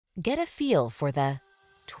Get a feel for the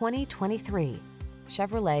 2023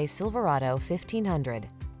 Chevrolet Silverado 1500.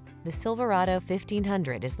 The Silverado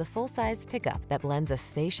 1500 is the full-size pickup that blends a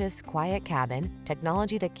spacious, quiet cabin,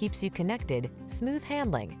 technology that keeps you connected, smooth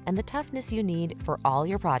handling, and the toughness you need for all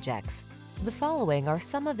your projects. The following are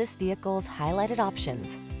some of this vehicle's highlighted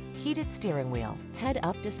options: heated steering wheel,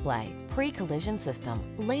 head-up display, pre-collision system,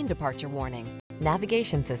 lane departure warning,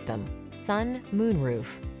 navigation system, sun, moon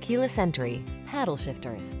roof, keyless entry, paddle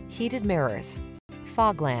shifters, heated mirrors,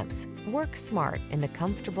 fog lamps. Work smart in the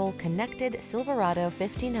comfortable, connected Silverado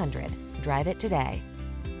 1500. Drive it today.